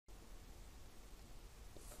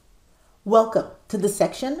Welcome to the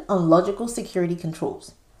section on logical security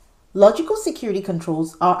controls. Logical security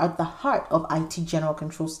controls are at the heart of IT general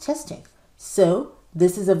controls testing, so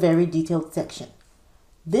this is a very detailed section.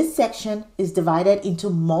 This section is divided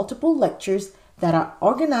into multiple lectures that are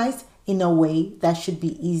organized in a way that should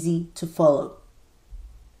be easy to follow.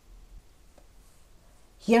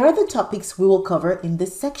 Here are the topics we will cover in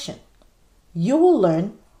this section. You will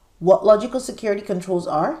learn what logical security controls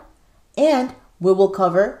are, and we will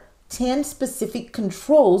cover 10 specific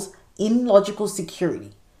controls in logical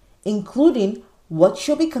security, including what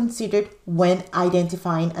should be considered when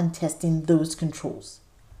identifying and testing those controls.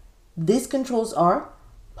 These controls are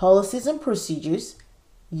policies and procedures,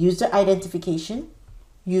 user identification,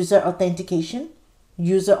 user authentication,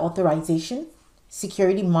 user authorization,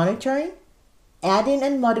 security monitoring, adding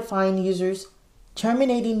and modifying users,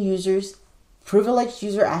 terminating users, privileged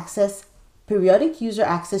user access, periodic user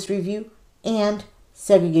access review, and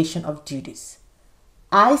segregation of duties.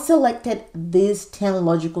 I selected these 10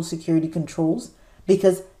 logical security controls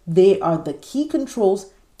because they are the key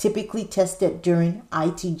controls typically tested during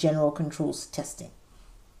IT general controls testing.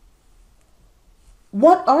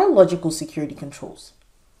 What are logical security controls?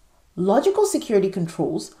 Logical security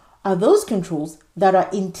controls are those controls that are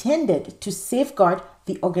intended to safeguard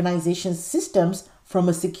the organization's systems from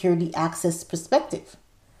a security access perspective.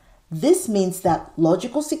 This means that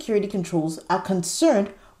logical security controls are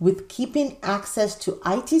concerned with keeping access to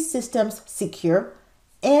IT systems secure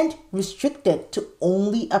and restricted to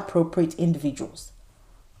only appropriate individuals.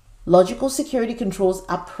 Logical security controls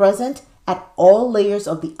are present at all layers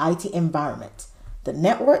of the IT environment: the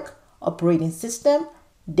network, operating system,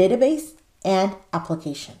 database, and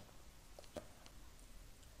application.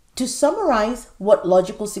 To summarize what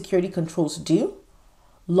logical security controls do,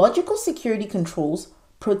 logical security controls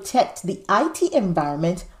protect the IT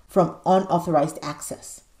environment from unauthorized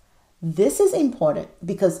access. This is important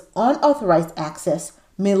because unauthorized access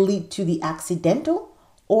may lead to the accidental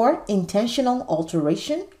or intentional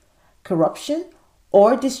alteration, corruption,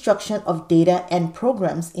 or destruction of data and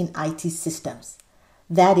programs in IT systems.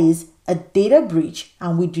 That is a data breach,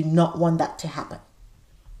 and we do not want that to happen.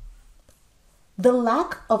 The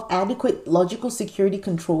lack of adequate logical security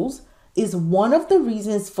controls is one of the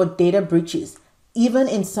reasons for data breaches, even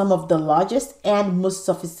in some of the largest and most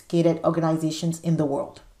sophisticated organizations in the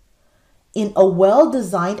world. In a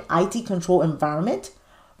well-designed IT control environment,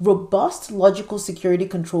 robust logical security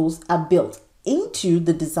controls are built into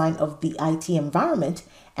the design of the IT environment,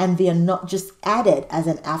 and they are not just added as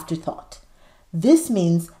an afterthought. This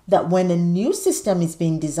means that when a new system is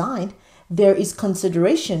being designed, there is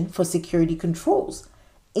consideration for security controls,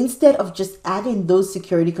 instead of just adding those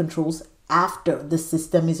security controls after the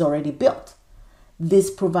system is already built.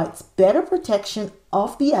 This provides better protection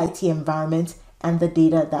of the IT environment and the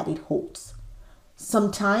data that it holds.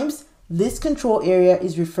 Sometimes this control area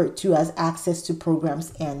is referred to as access to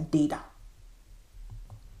programs and data.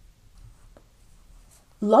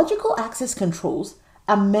 Logical access controls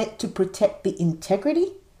are meant to protect the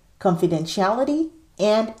integrity, confidentiality,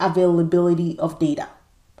 and availability of data.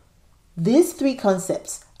 These three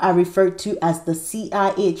concepts are referred to as the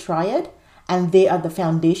CIA triad, and they are the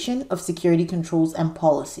foundation of security controls and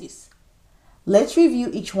policies. Let's review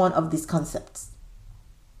each one of these concepts.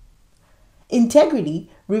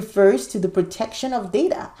 Integrity refers to the protection of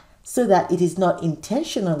data so that it is not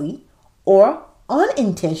intentionally or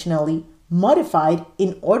unintentionally modified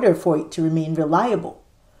in order for it to remain reliable.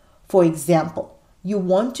 For example, you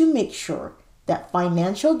want to make sure that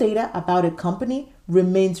financial data about a company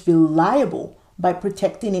remains reliable by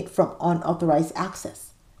protecting it from unauthorized access.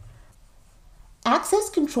 Access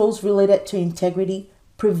controls related to integrity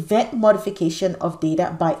prevent modification of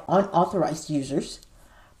data by unauthorized users,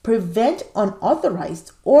 prevent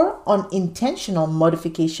unauthorized or unintentional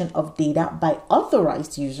modification of data by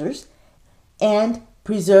authorized users, and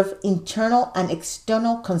preserve internal and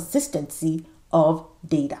external consistency of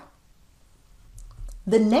data.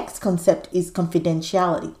 The next concept is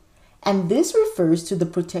confidentiality, and this refers to the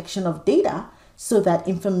protection of data so that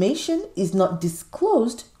information is not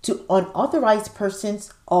disclosed to unauthorized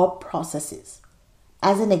persons or processes.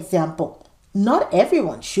 As an example, not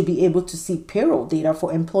everyone should be able to see payroll data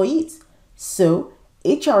for employees, so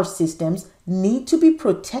HR systems need to be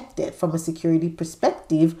protected from a security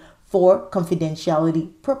perspective for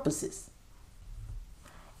confidentiality purposes.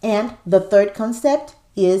 And the third concept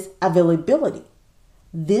is availability.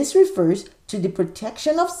 This refers to the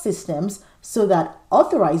protection of systems so that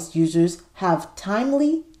authorized users have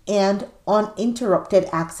timely and uninterrupted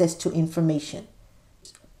access to information.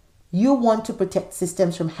 You want to protect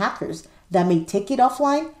systems from hackers that may take it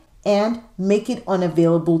offline and make it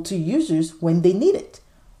unavailable to users when they need it.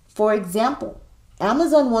 For example,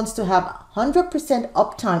 Amazon wants to have 100%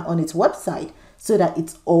 uptime on its website so that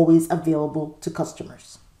it's always available to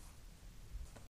customers.